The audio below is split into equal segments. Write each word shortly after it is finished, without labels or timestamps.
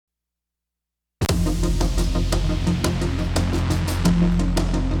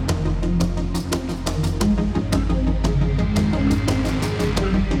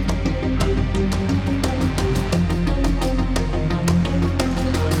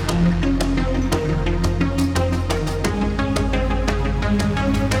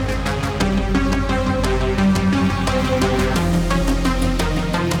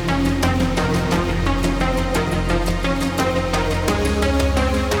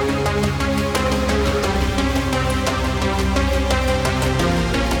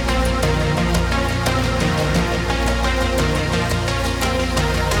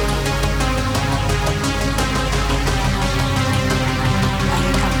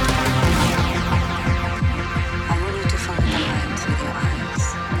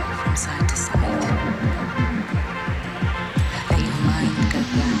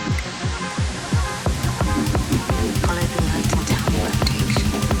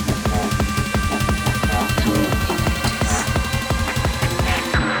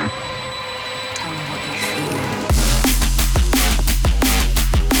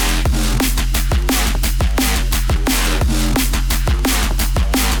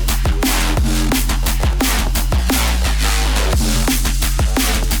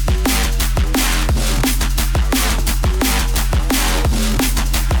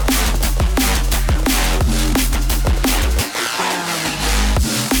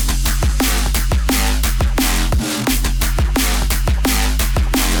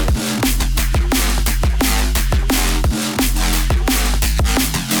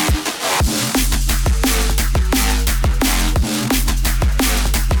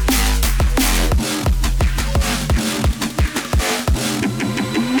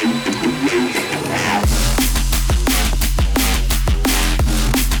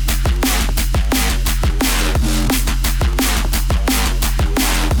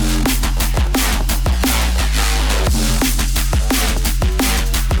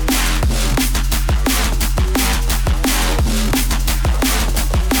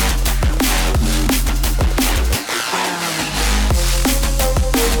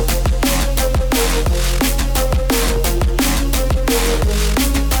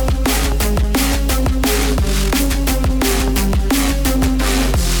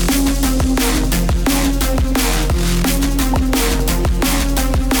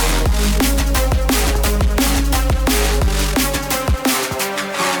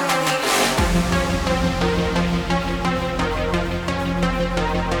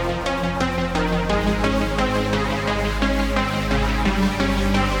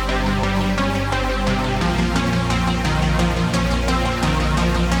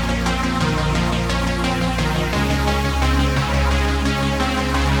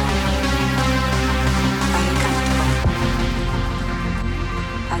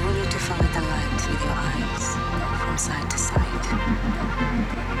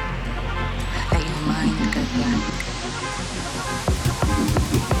Let your mind go blank.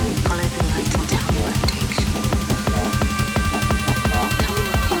 Follow the light and tell me where it takes you. Tell me what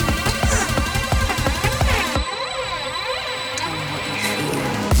you notice. Tell me what you feel.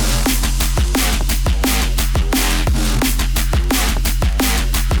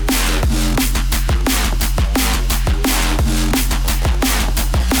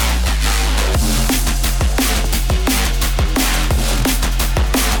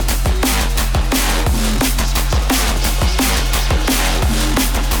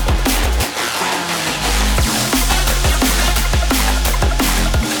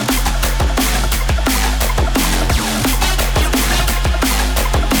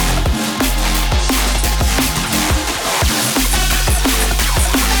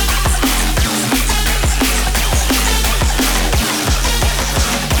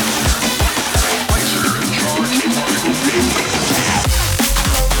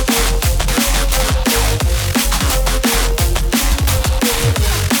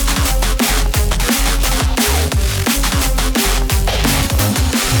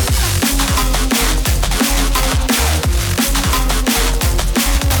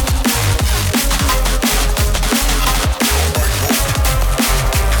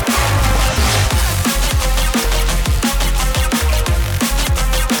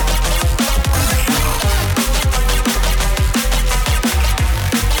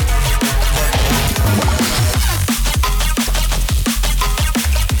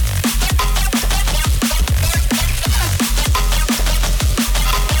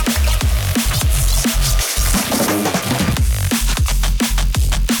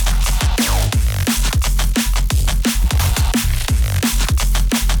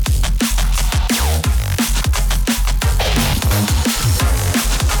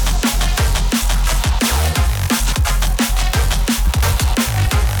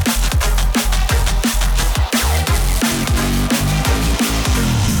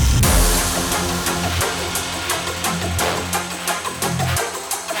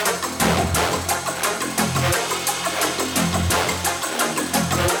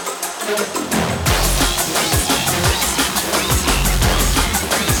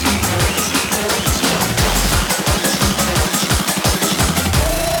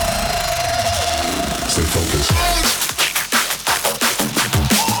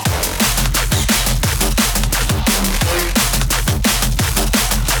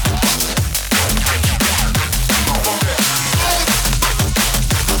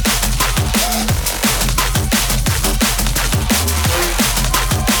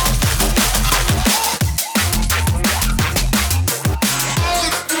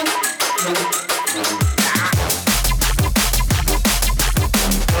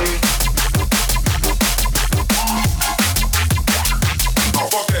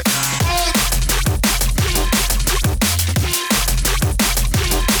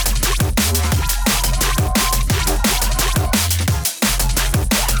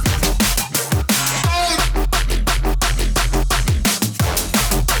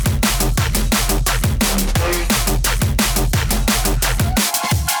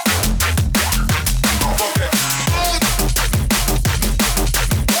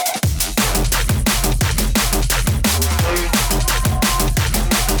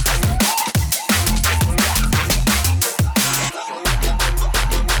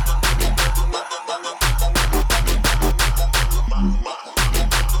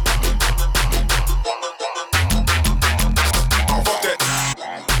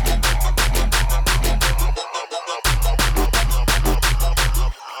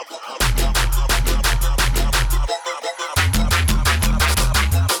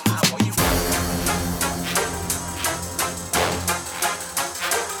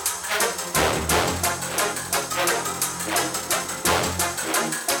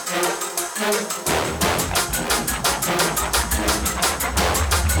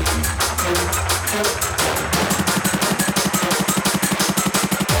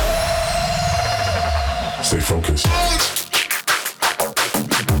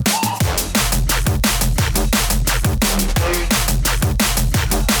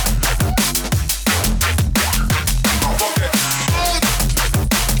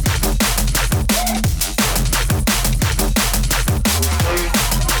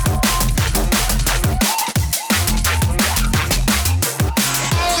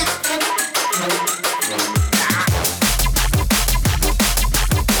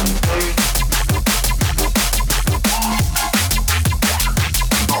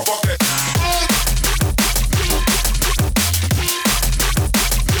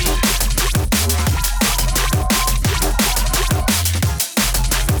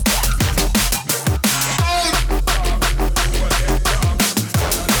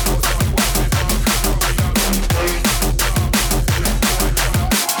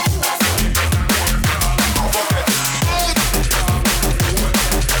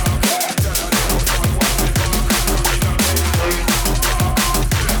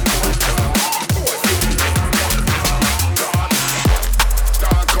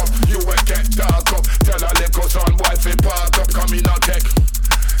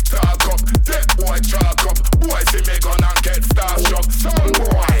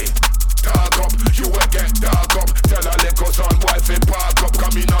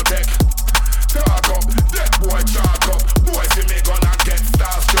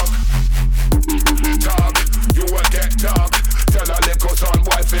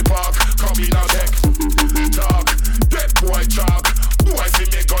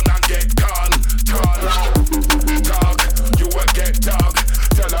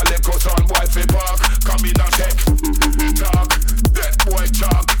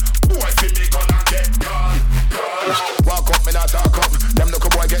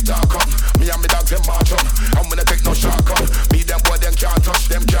 get dark up. Me and me dogs them march up. I'm gonna take no shortcut. Me them boy them can't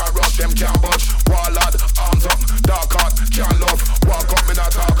touch, them can't rush, them can't budge. Warlord, arms up, dark heart, can't love. Walk up, me not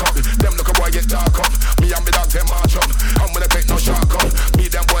talk up. Them look a boy get dark up. Me and me dogs them march up. I'm gonna take no shortcut.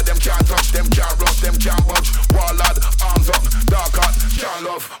 Me them boy them can't touch, them can't rush, them can't budge. Warlord, arms up, dark heart, can't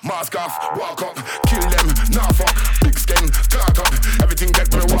love. Mask off, walk up, kill them, nah fuck. Big skin, clock up, everything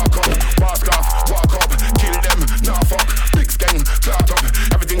get me walk up. Mask off, walk up, kill them, nah fuck. Big skin, clock up,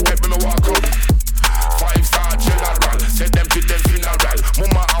 everything get me walk up. 5-star general, send them to them funeral.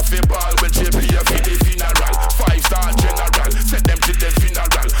 Mama off a ball when she play for the funeral. 5-star general, send them to them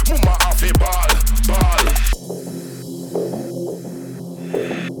funeral. Mama off a ball.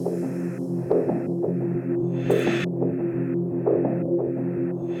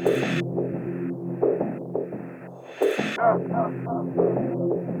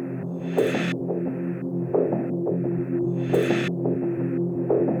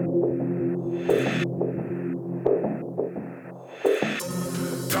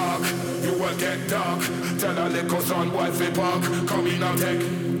 Talk, you will get dark. Tell a little son why fi park. Come in and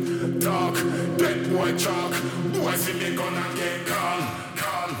take talk. Dead boy chalk. Boy see me gonna get calm.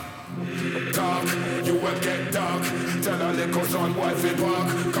 Talk, you will get dark. Tell a little son why fi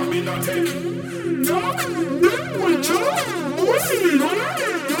park. Come in and take talk. Dead boy chalk. Boy see me gonna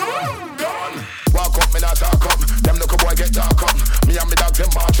get calm. Gone. Walk up, me not talk up. Them look a boy get dark up. Me and me dogs them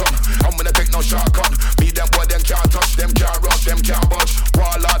march up. I'm gonna take no shortcut. Me them boy them can't touch, them can't rush, them can't budge.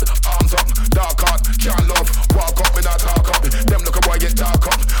 Warlord, arms up, dark heart, can't love. Walk up, me not talk up. Them look a boy get dark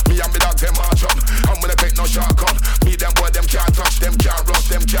up. Me and me dogs them march up. I'm gonna take no shortcut. Me them boy them can't touch, them can't rush,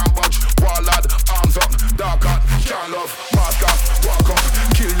 them can't budge. Warlord, arms up, dark heart, can't love. Mask off, walk up,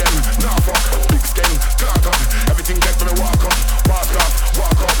 kill them, nah fuck. Big skin, clock up, everything get me walk up. Mask off,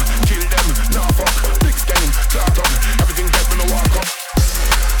 walk up, kill them, nah fuck. Big skin, clock up, everything get me walk up.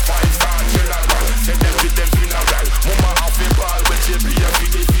 5-star general, send them to them funeral. Mama off a ball when she play for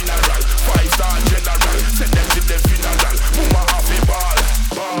the funeral. 5-star general, send them to them funeral. Mama off a ball.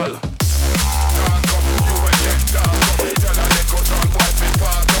 Dark up, you will get dark up. Tell her they go down, boy fi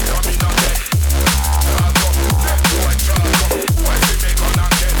park up. Come in and take dark up, dead boy chalk up. Boy fi me gonna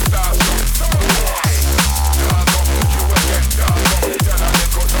get dark up. Dark up, you will get dark up. Tell her they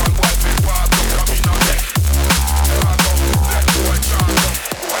go down, boy fi park up. Come in and take dark up, dead boy chalk up.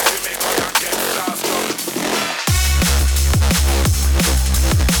 Boy fi me gonna get dark up.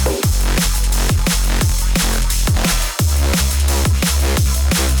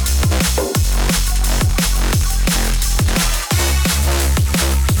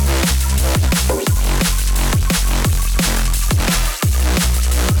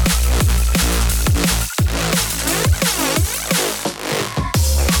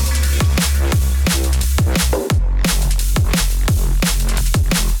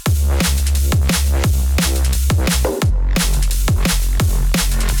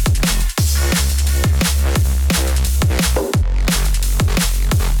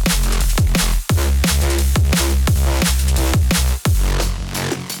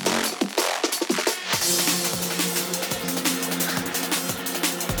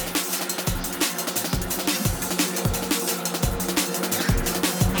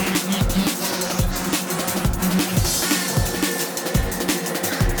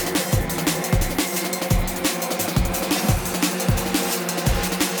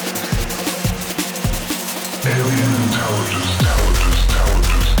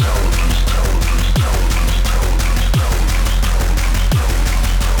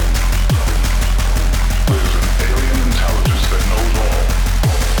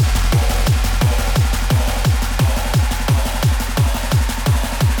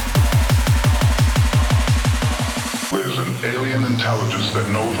 That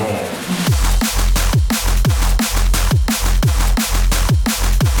knows all.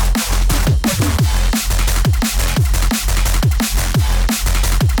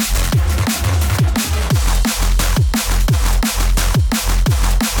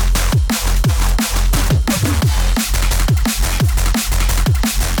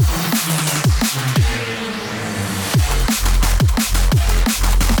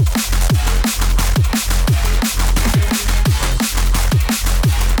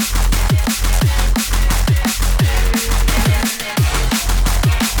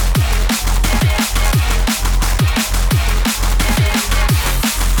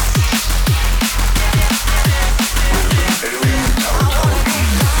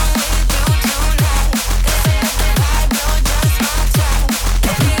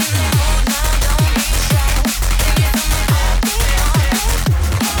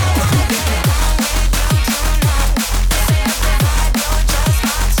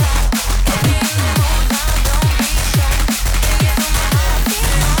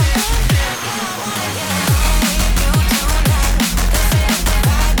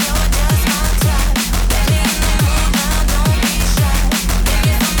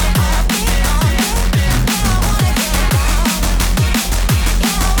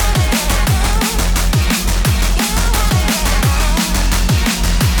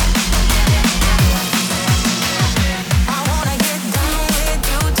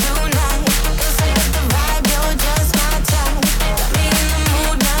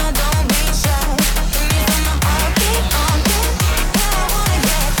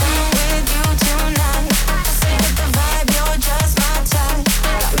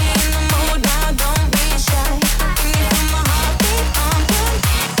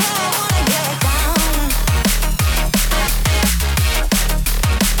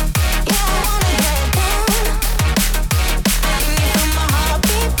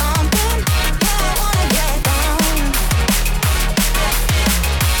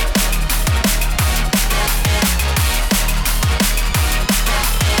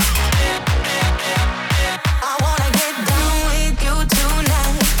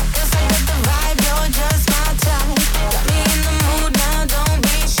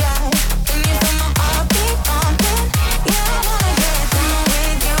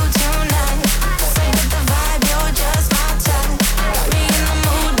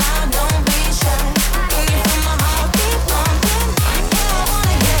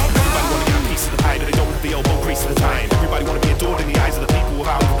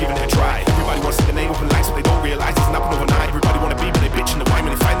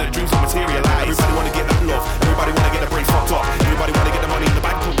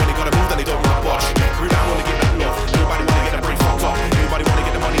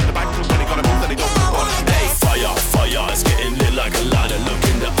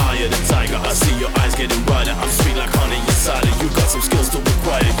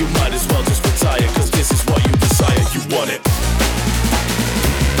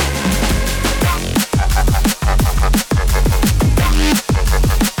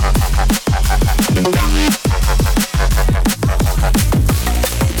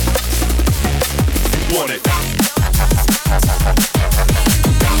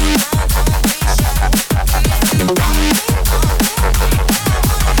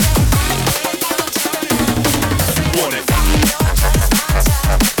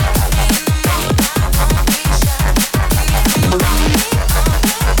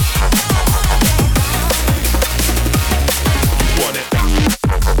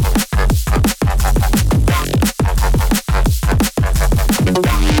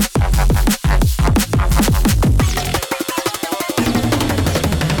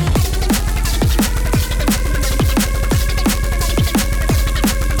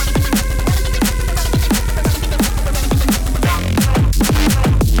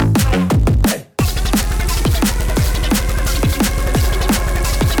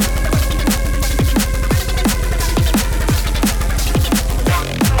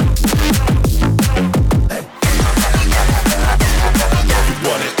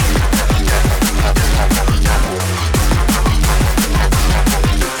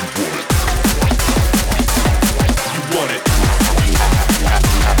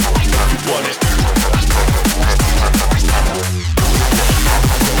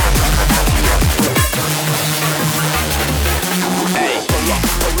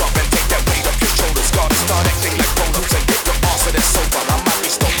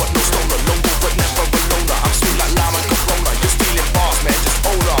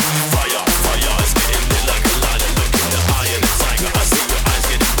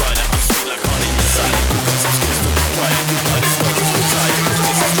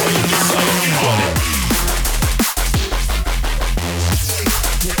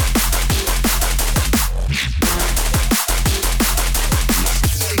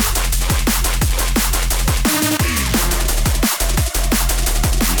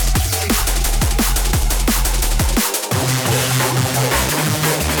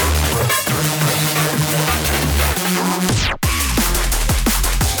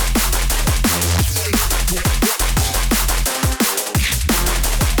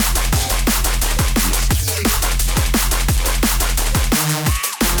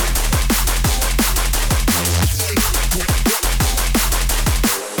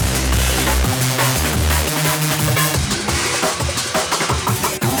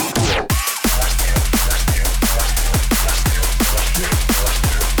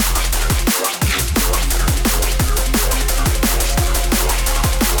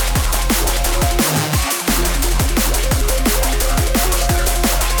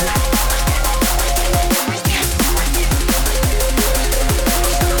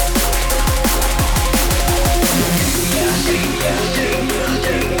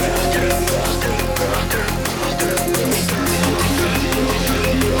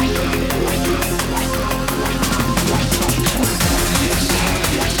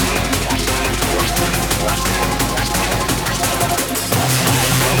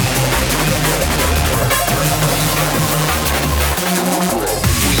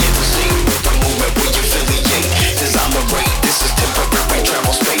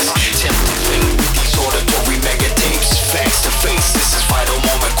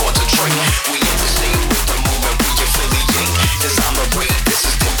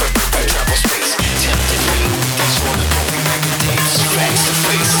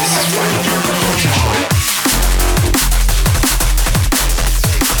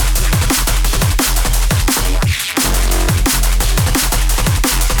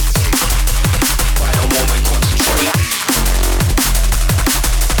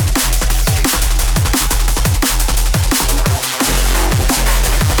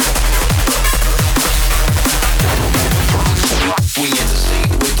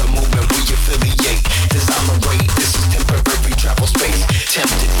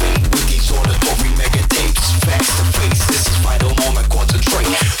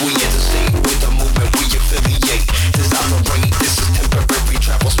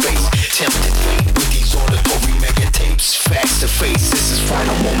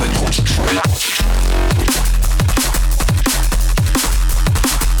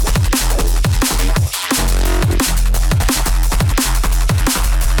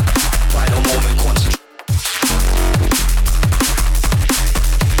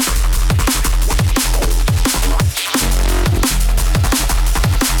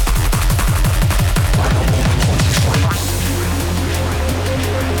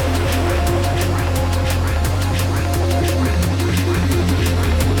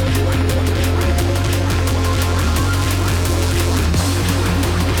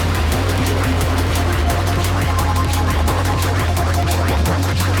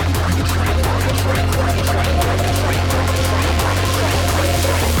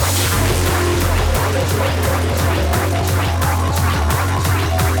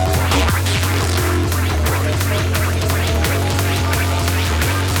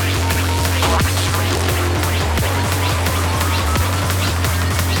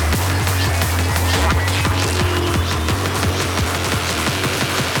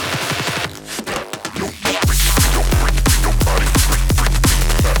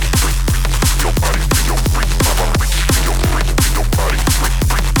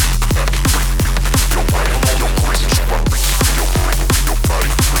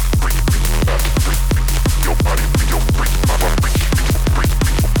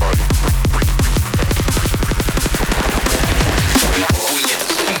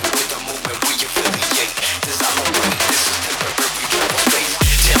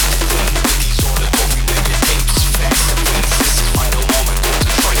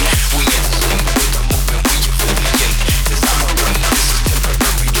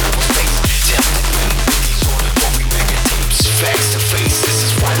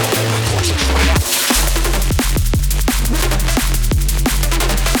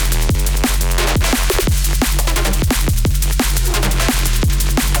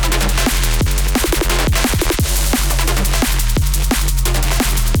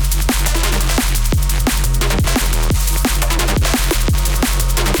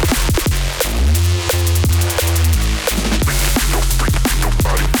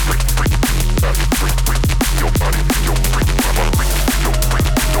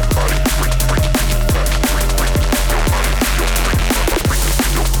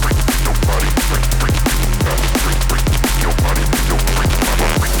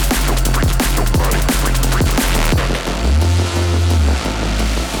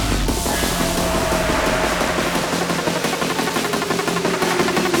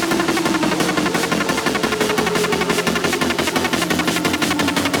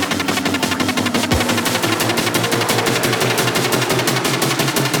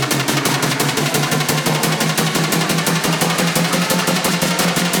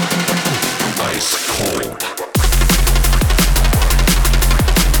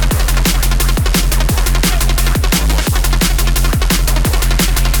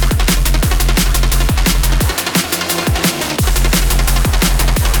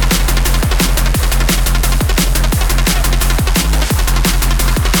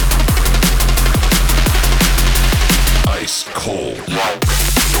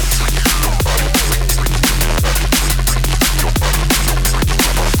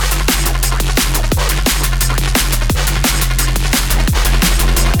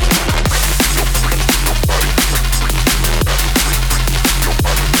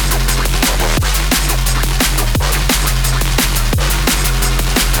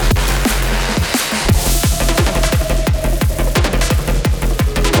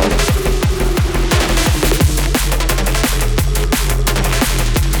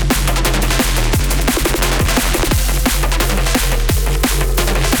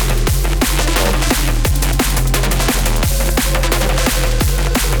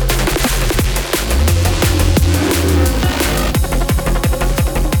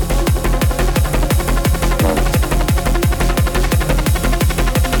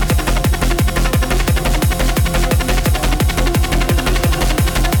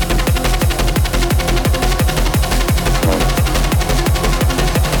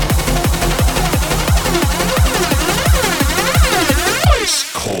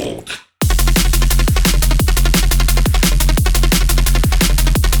 cold.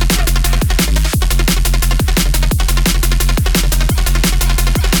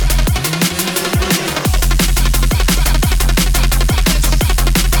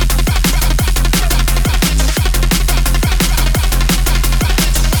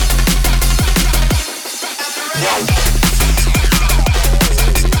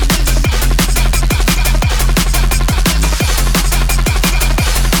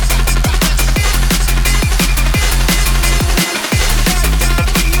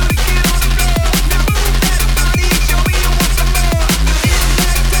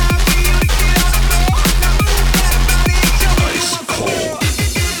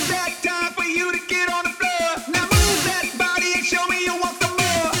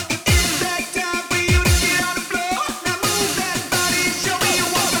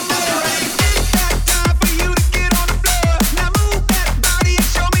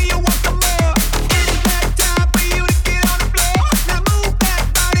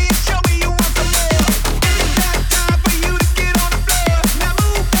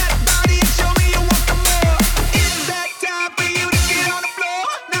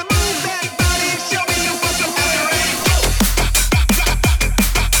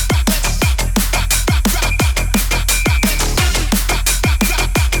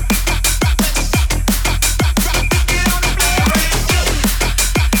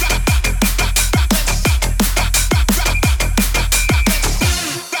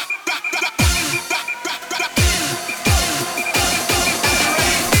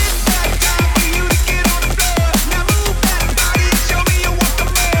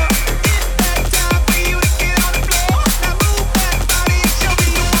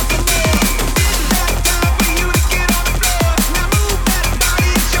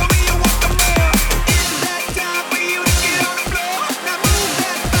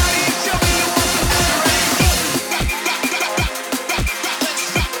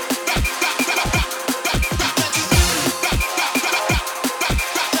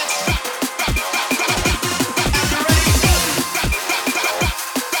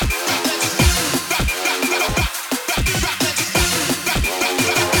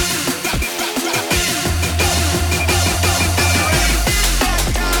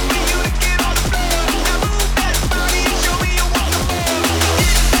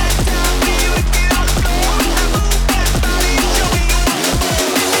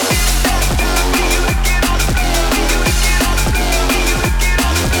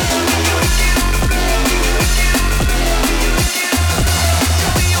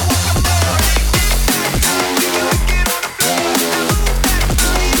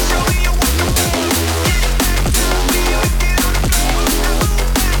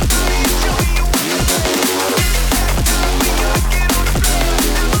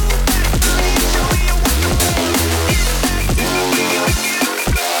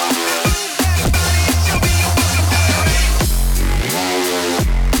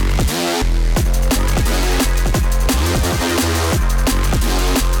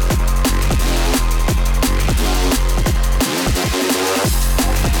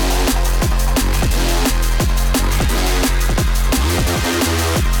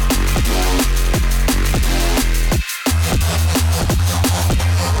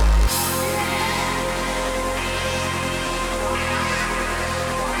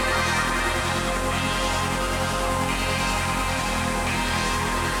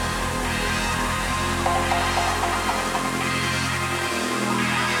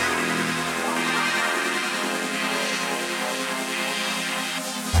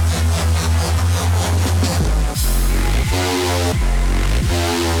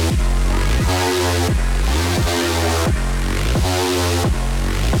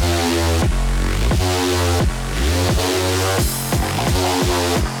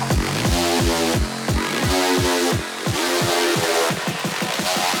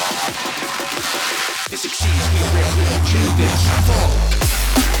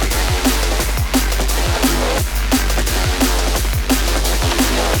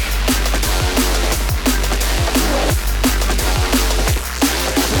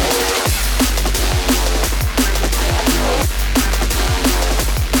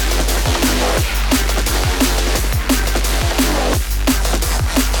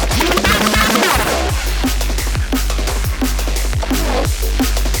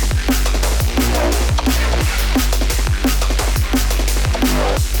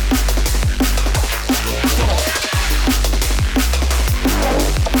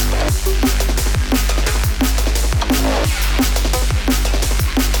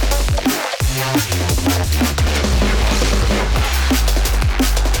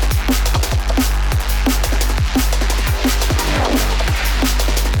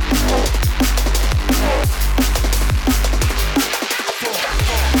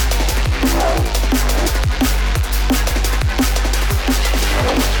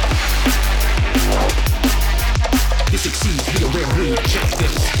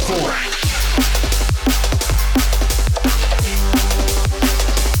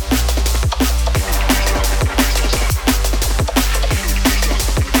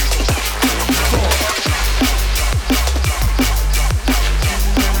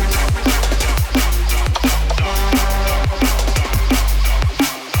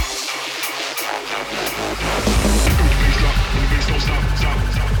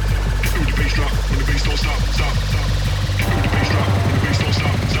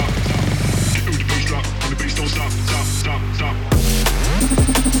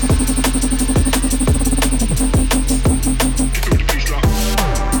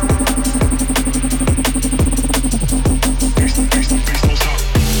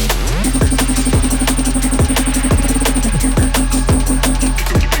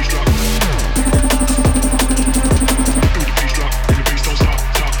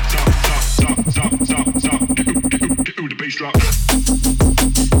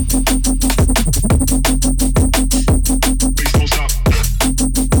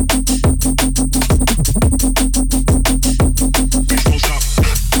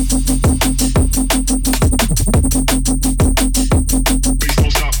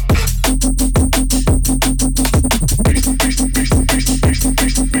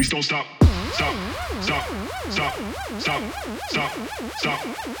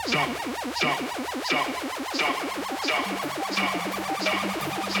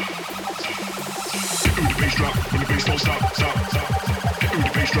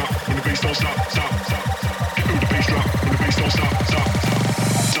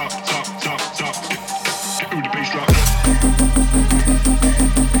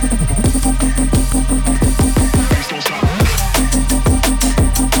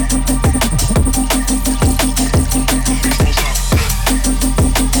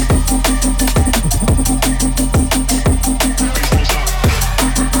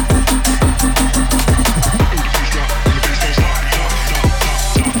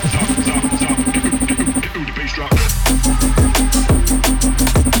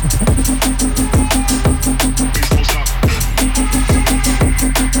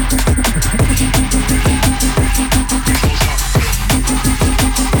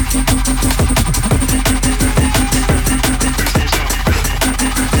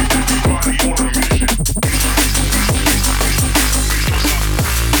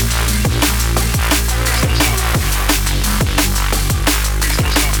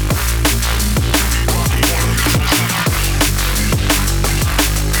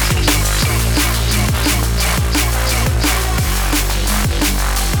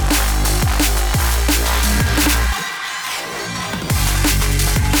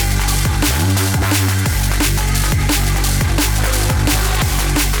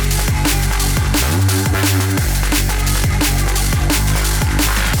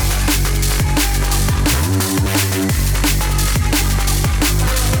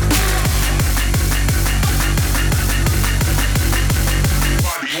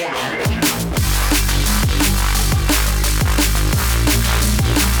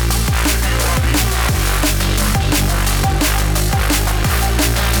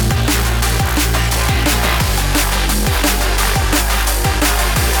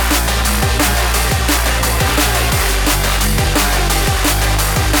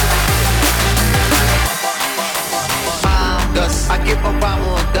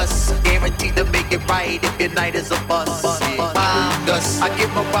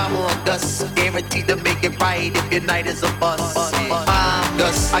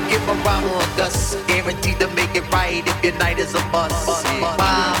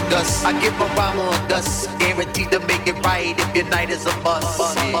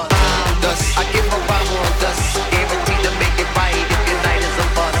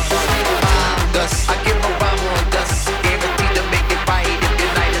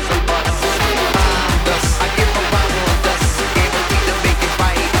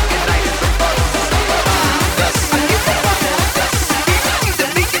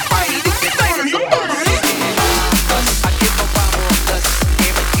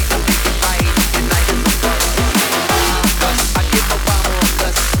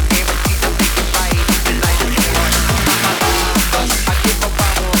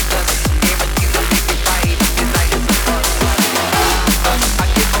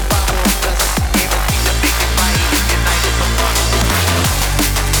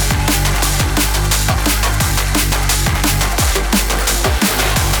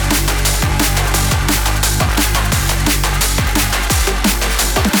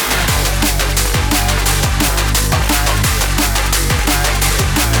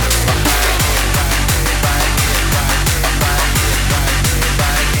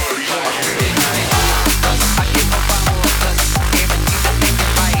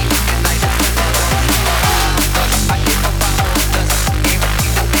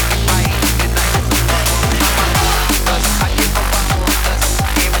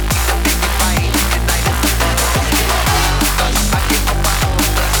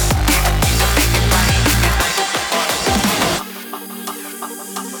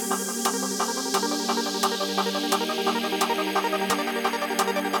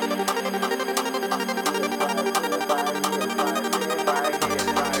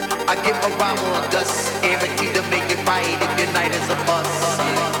 dust, guaranteed to make it right if your night is a bust.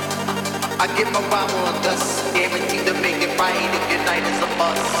 I get my rhyme on dust, guaranteed to make it right if your night is a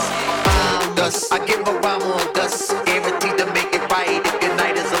bust. Dust, I get my rhyme on dust, guaranteed to make it right if your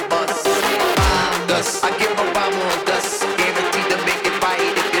night is a bust. Dust, I get my rhyme on dust, guaranteed to make it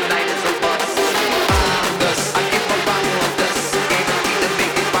right if your night is a bust. Dust, I get my rhyme on dust, guaranteed to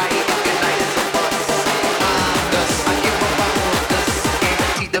make it right if your night is a bust. Dust, I get my rhyme on dust,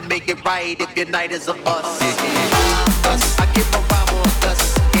 guaranteed to make it right if your night is a bust. Dust, I get my rhyme on dust,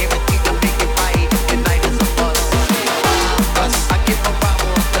 guaranteed to make it right if your night is a bust. Dust, I get my rhyme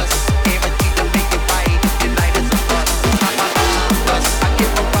on dust, guaranteed to make it right if your night is a bust. Dust, I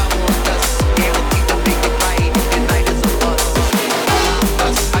get my rhyme on dust, guaranteed to make it right if your night is a bust.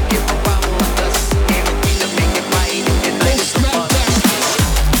 Dust, I get my rhyme on dust, guaranteed to make it right if your night is a bust.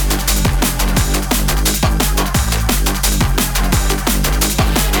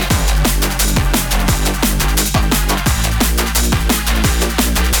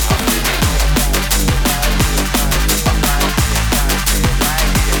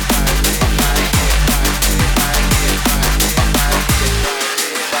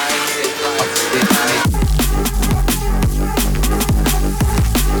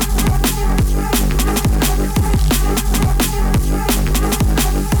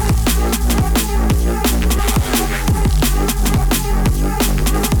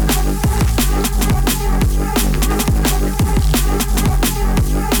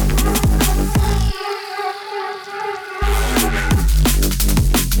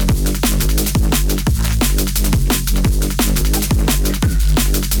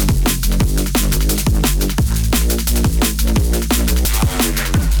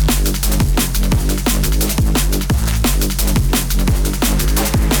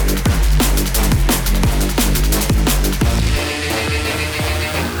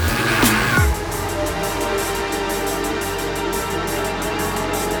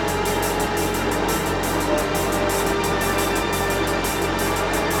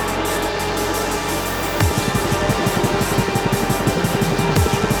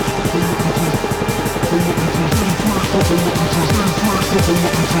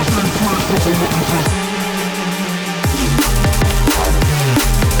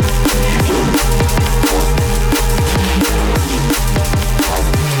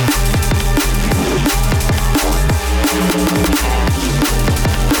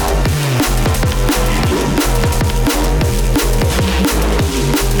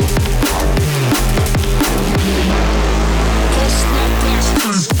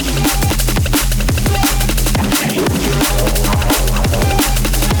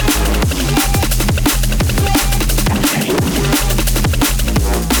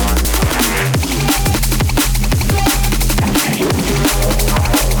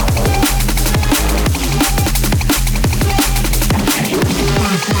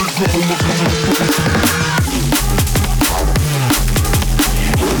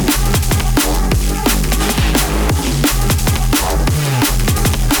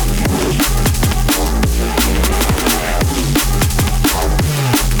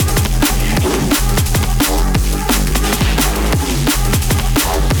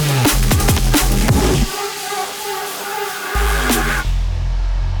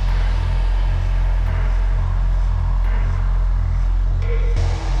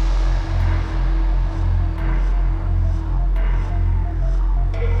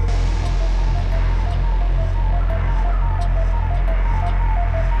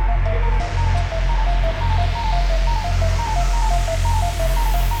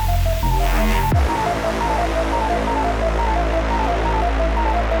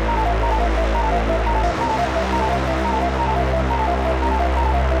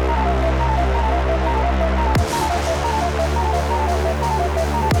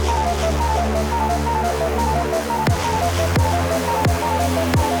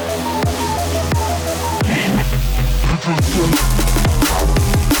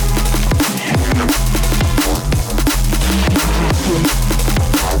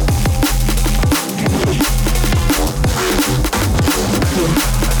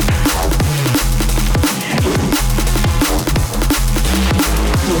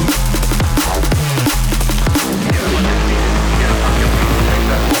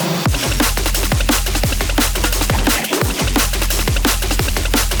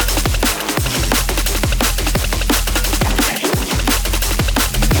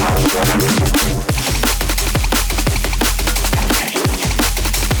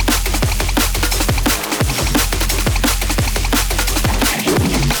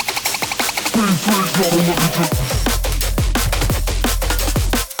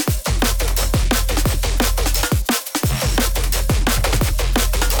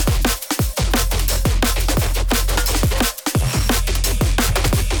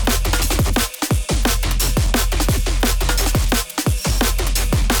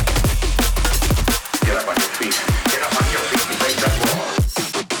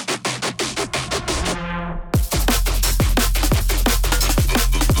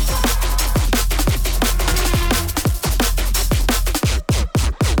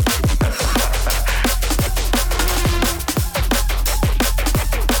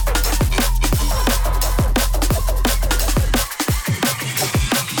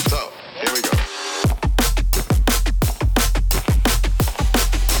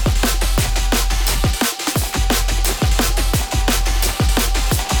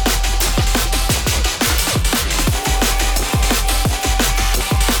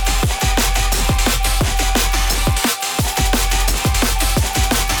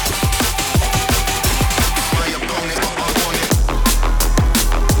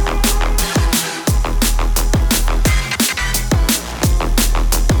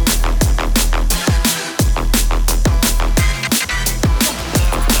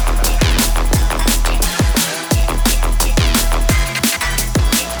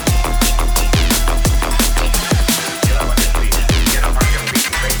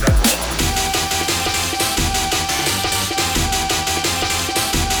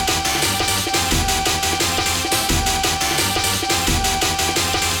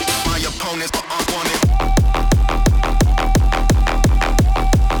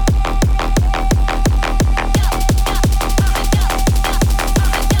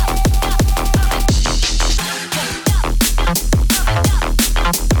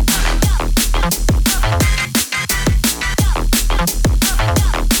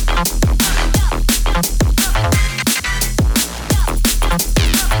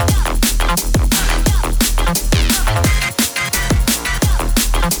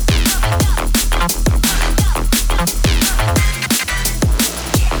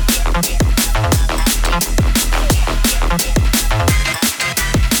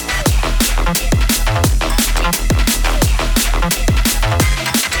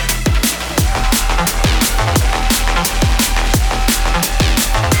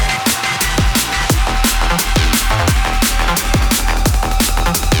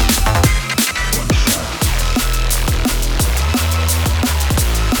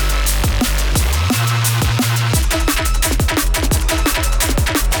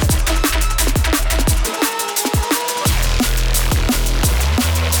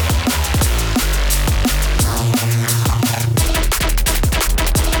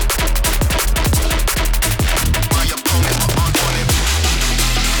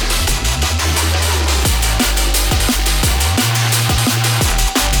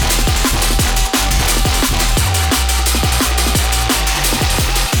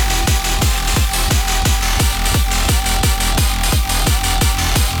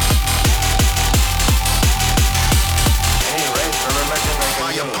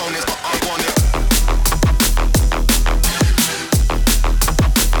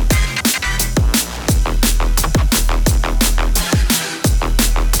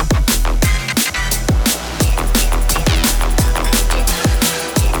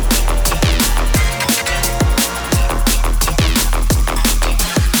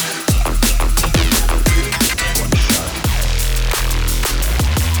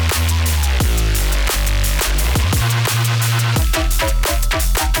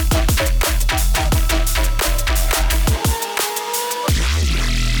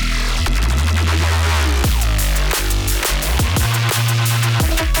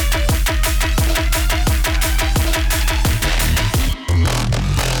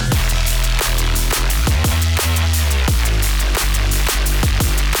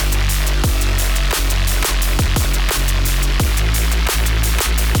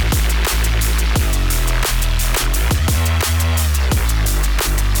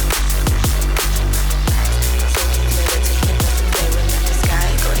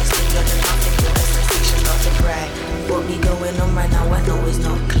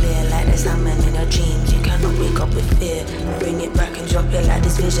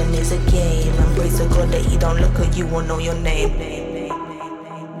 don't look at you, won't know your name.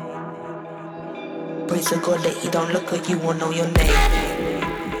 Praise the God that he don't look at you, won't know your name.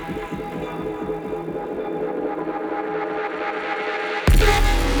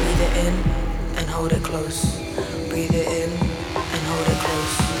 Breathe it in and hold it close. Breathe it in and hold it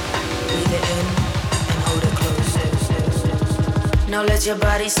close. Breathe it in and hold it close. Now let your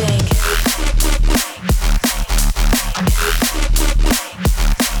body sink.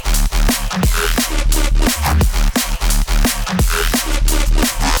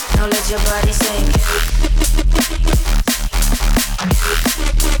 Now let your body sink.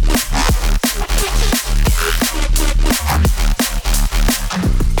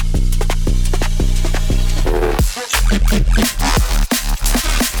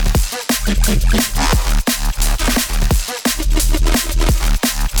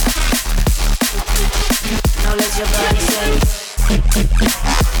 Now let your body sink.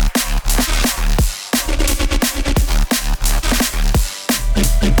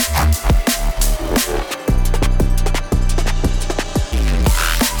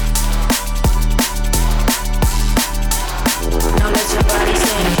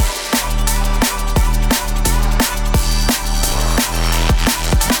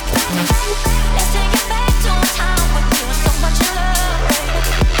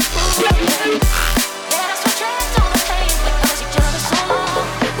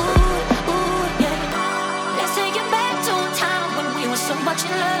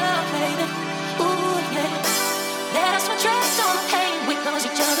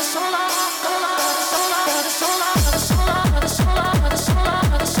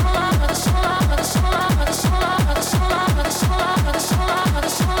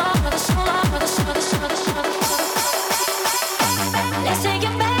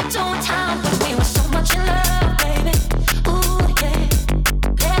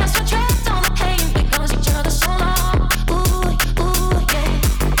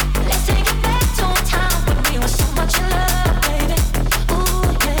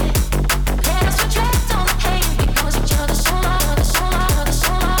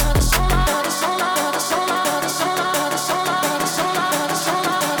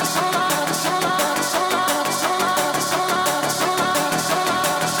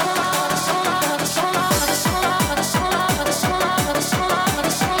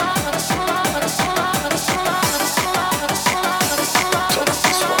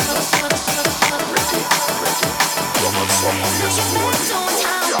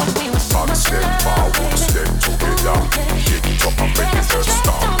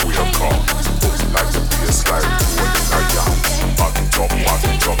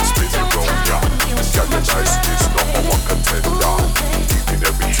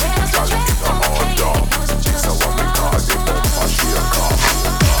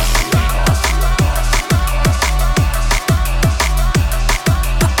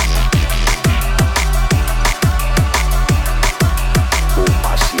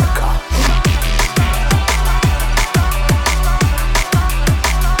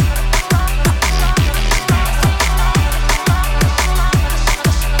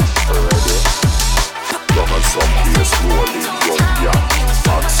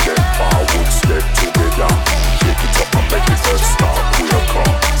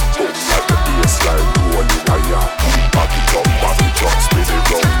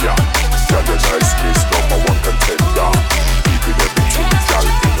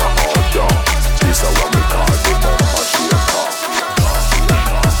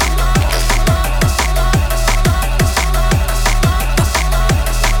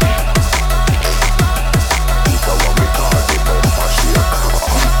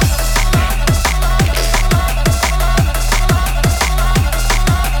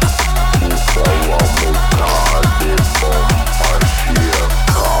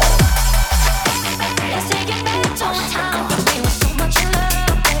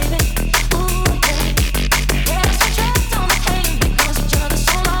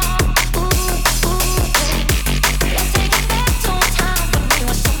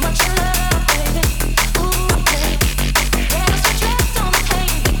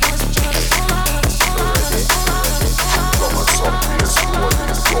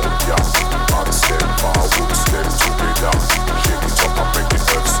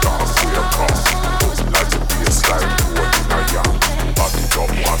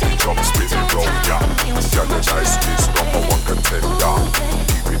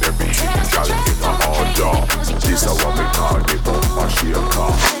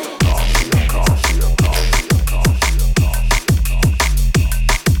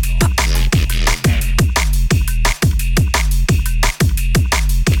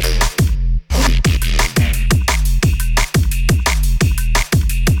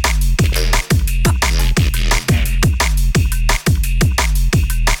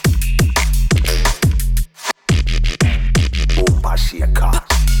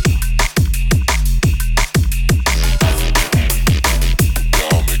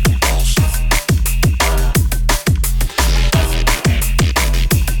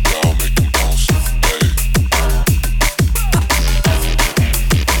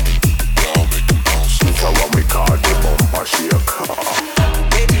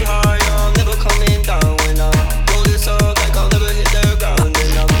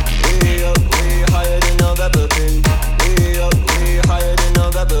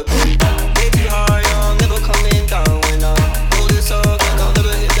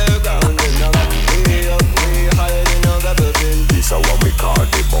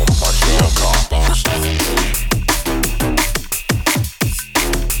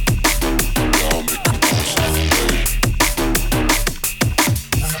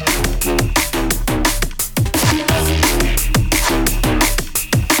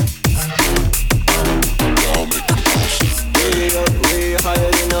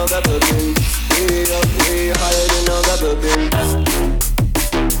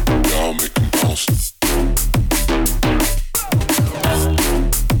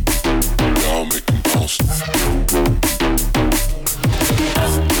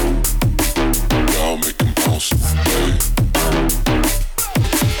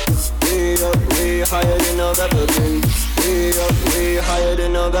 higher than I've ever been. Way higher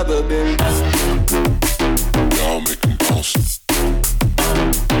than I've ever been. Y'all make 'em bounce.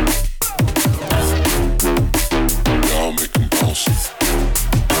 Y'all make 'em bounce.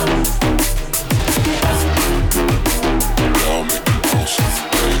 Y'all make 'em bounce.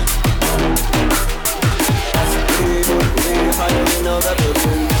 Way higher than I've ever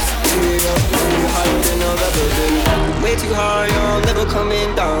been. Way higher than I've ever been. Way too high, I'm never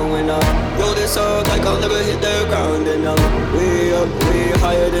coming down. When I roll this up like I'll never hit the ground. And I'm way up, way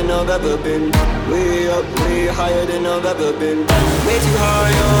higher than I've ever been. Way up, way higher than I've ever been. Way too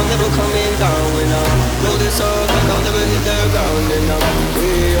high, I'm never coming down. When I roll this up like I'll never hit the ground. And I'm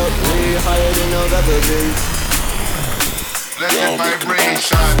way up, way higher than I've ever been. Let the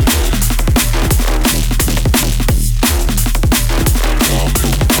vibration.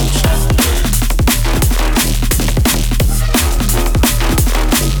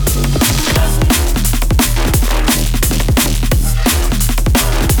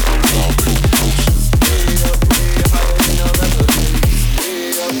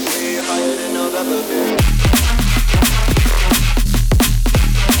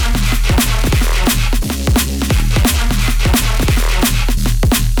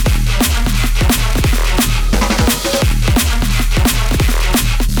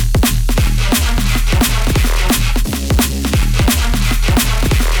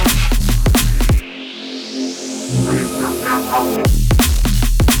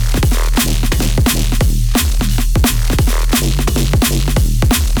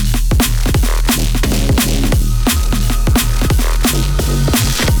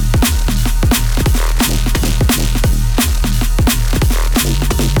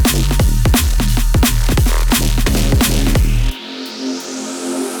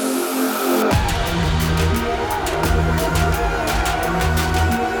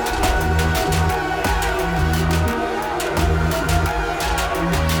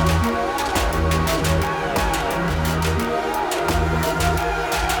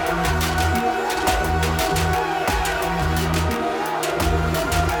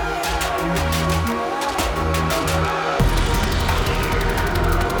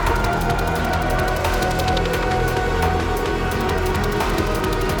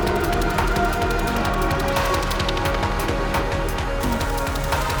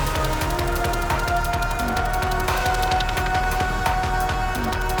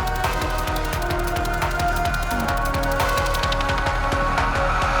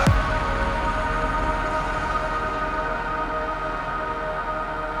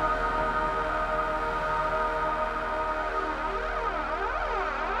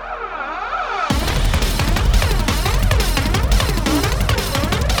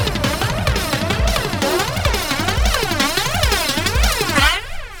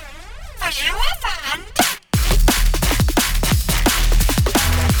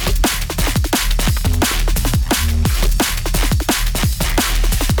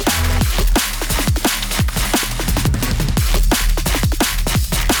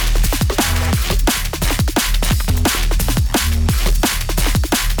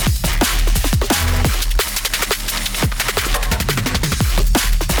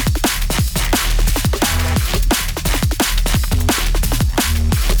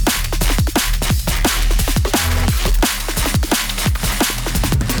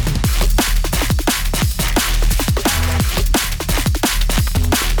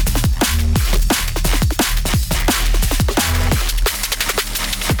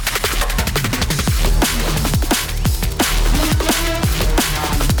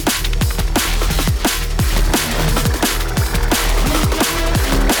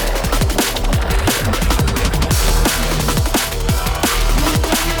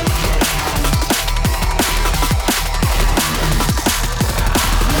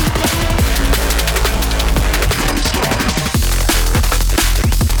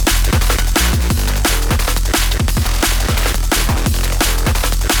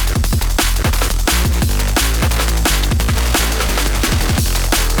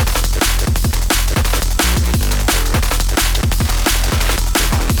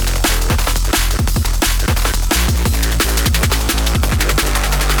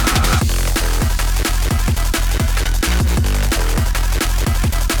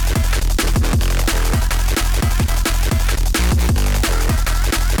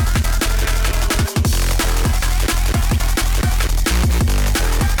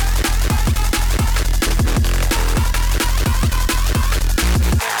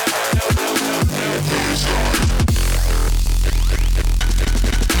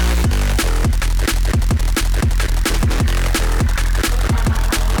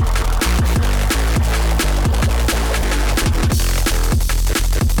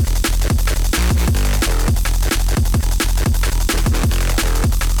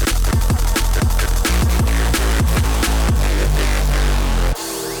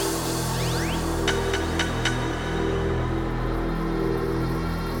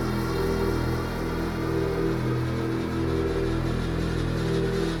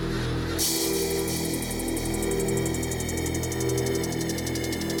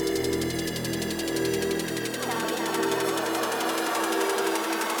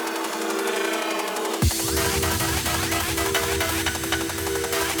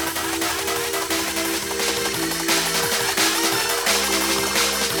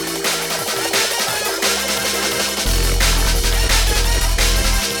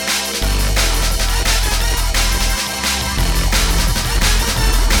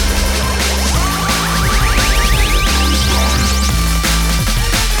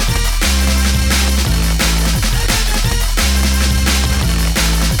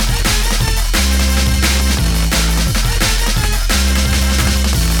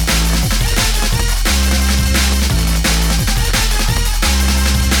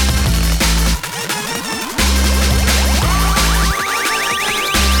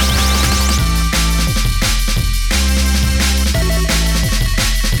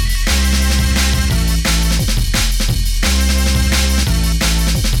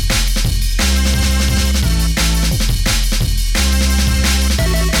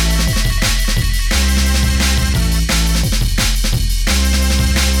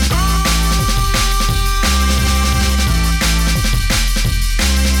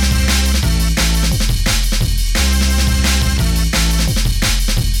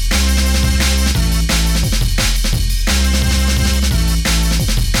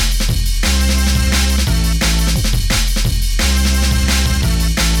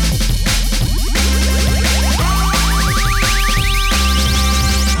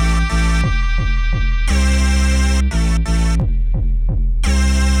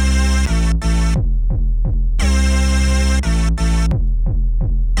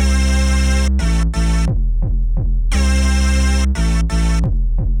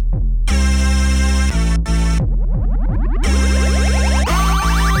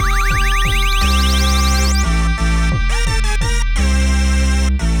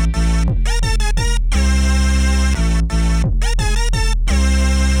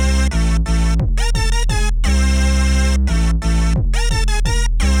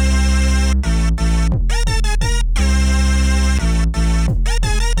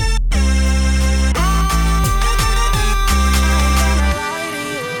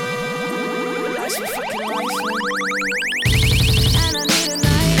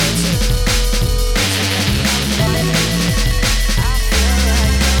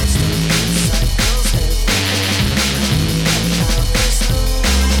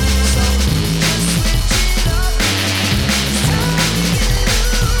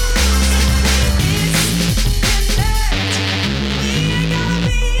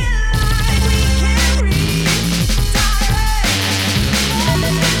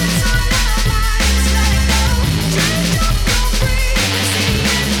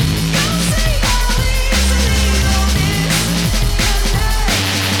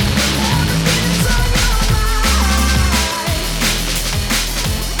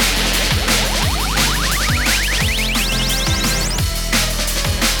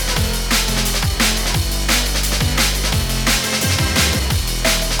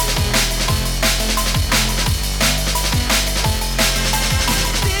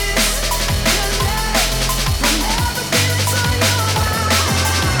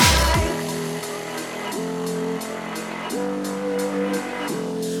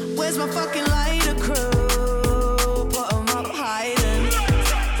 is my fucking